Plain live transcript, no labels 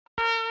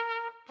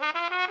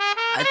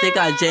I think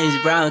I'm James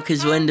Brown,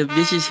 cause when the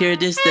bitches hear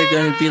this, they're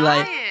gonna be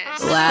like,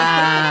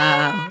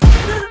 wow.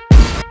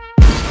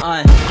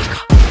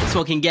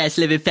 Smoking gas,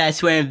 living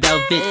fast, wearing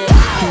velvet.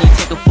 Can you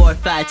take a 4 or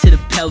 5 to the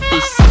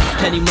pelvis?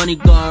 Plenty money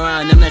going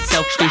around, I'm not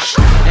selfish.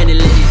 And the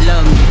ladies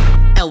love me,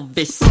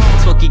 Elvis.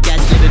 Smoking gas,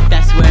 living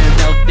fast, wearing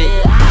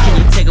velvet. Can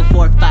you take a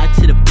 4 or 5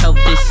 to the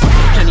pelvis?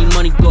 Plenty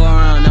money going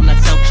around, I'm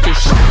not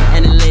selfish.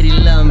 And the ladies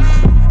love me,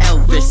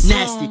 Elvis.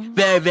 Nasty,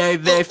 very, very,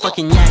 very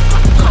fucking nasty.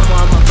 Come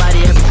on my body,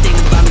 everything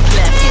about me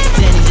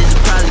classy. Danny's is a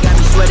problem, got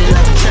me sweating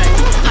like a track.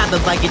 Hop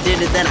a bike and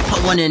did it, then I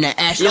put one in the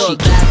ass. Yo, she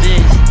bad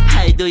bitch.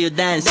 How you do your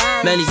dance?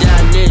 Many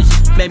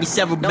genres, maybe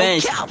several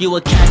bands. You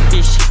a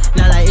catfish,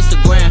 not like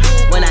Instagram.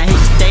 When I hit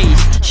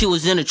stage, she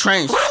was in a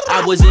trance.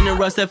 I was in a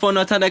rush, that phone,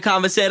 no time to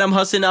conversate. I'm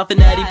hustling off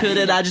an addy pill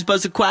that I just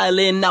busted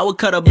quietly. And I would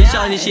cut a bitch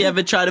out if she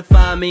ever try to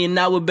find me. And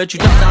I would bet you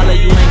 $10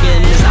 you ain't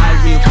getting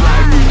inside me.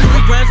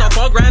 3 grams or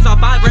 4 grams or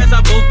 5 grams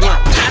of boot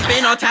blunt. Tap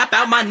in or tap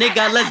out, my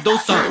nigga, let's do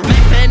something.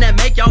 Make pen that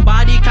make your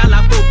body call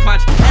a fruit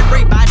punch.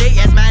 Everybody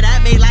is mad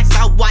at me like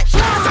so what?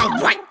 So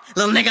what?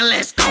 Little nigga,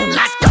 let's go,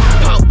 let's go.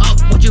 Pull up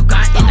what you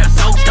got in the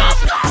soul stuff.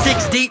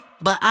 6 deep,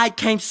 but I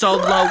came so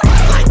low.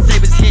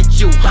 Lightsabers hit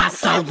you, hot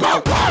so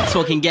low.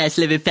 Smoking gas,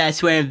 living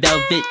fast, wearing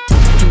velvet.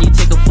 Can you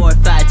take a 4 or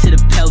 5 to the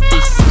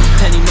pelvis?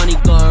 Plenty money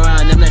going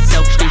around, I'm not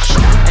selfish.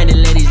 And the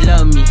ladies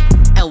love me,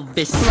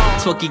 Elvis.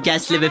 Smoking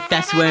gas, living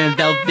fast, wearing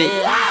velvet.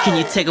 Can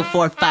you take a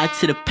 4 or 5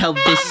 to the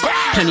pelvis?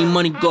 Plenty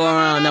money going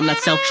around, I'm not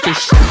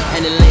selfish.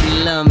 And the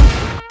ladies love me,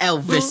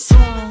 Elvis.